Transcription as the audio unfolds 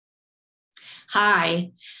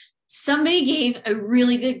Hi. Somebody gave a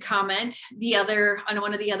really good comment on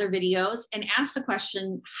one of the other videos and asked the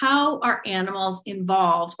question, how are animals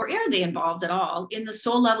involved, or are they involved at all, in the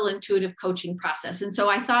soul level intuitive coaching process? And so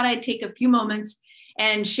I thought I'd take a few moments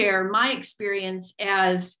and share my experience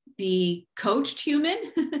as the coached human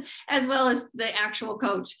as well as the actual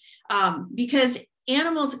coach, because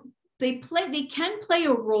animals, they can play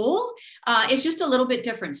a role. It's just a little bit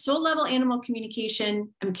different. Soul level animal communication.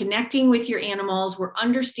 I'm connecting with your animals. We're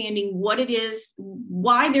understanding what it is,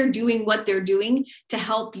 why they're doing what they're doing to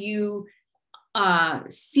help you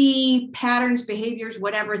see patterns, behaviors,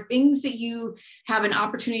 whatever things that you have an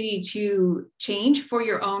opportunity to change for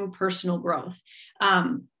your own personal growth.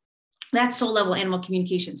 That's soul level animal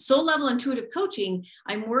communication. Soul level intuitive coaching,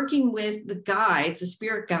 I'm working with the guides, the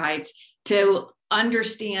spirit guides, to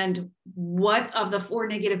understand what of the 4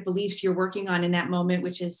 negative beliefs you're working on in that moment,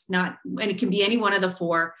 which is not, and it can be any one of the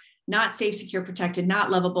 4, not safe, secure, protected,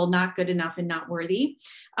 not lovable, not good enough, and not worthy.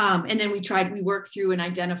 And then we work through and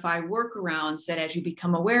identify workarounds that as you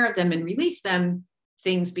become aware of them and release them,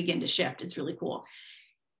 things begin to shift. It's really cool.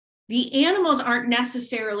 The animals aren't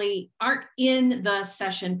in the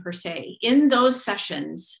session per se. In those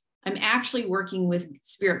sessions, I'm actually working with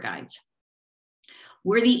spirit guides.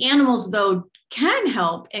 Where the animals, though, can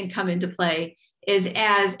help and come into play is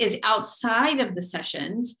outside of the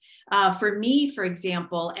sessions. For me, for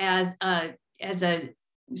example, as a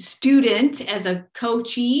student, as a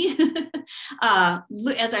coachee,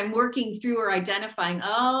 as I'm working through or identifying,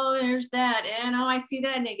 oh, there's that, and oh, I see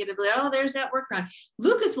that negatively, oh, there's that workaround.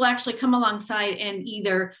 Lucas will actually come alongside and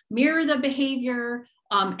either mirror the behavior,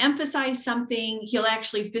 emphasize something. He'll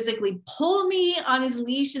actually physically pull me on his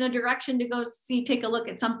leash in a direction to go take a look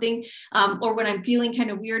at something, or when I'm feeling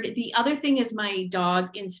kind of weird. The other thing is my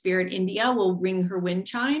dog in spirit, India, will ring her wind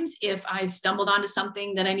chimes if I've stumbled onto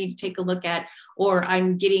something that I need to take a look at, or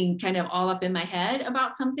I'm getting kind of all up in my head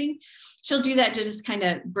about something. She'll do that to just kind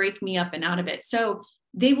of break me up and out of it. So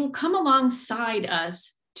they will come alongside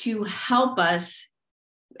us to help us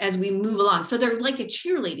as we move along. So they're like a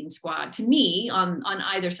cheerleading squad to me on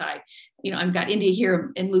either side. You know, I've got India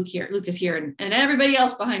here and Lucas here, and everybody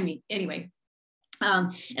else behind me. Anyway.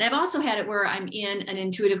 And I've also had it where I'm in an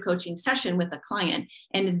intuitive coaching session with a client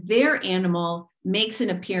and their animal makes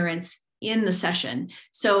an appearance in the session.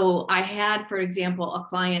 So I had, for example, a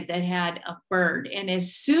client that had a bird, and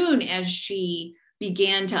as soon as she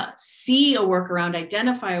began to see a workaround,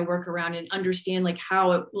 identify a workaround, and understand like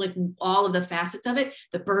how it, like all of the facets of it,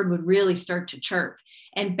 the bird would really start to chirp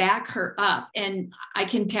and back her up. And I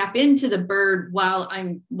can tap into the bird while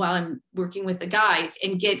I'm working with the guides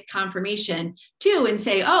and get confirmation too, and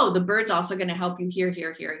say, oh, the bird's also going to help you here,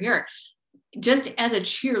 here, here, here, just as a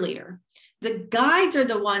cheerleader. The guides are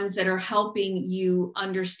the ones that are helping you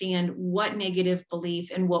understand what negative belief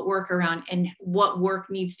and what workaround and what work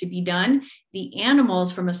needs to be done. The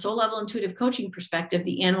animals, from a soul level intuitive coaching perspective,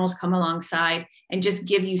 the animals come alongside and just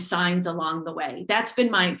give you signs along the way. That's been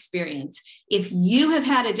my experience. If you have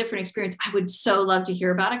had a different experience, I would so love to hear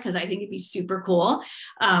about it because I think it'd be super cool.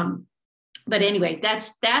 But anyway,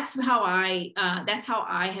 that's how I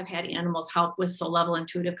have had animals help with soul level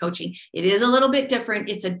intuitive coaching. It is a little bit different.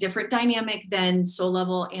 It's a different dynamic than soul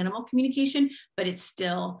level animal communication, but it's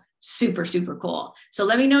still super, super cool. So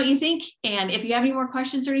let me know what you think. And if you have any more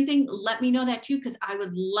questions or anything, let me know that too, because I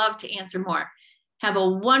would love to answer more. Have a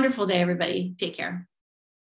wonderful day, everybody. Take care.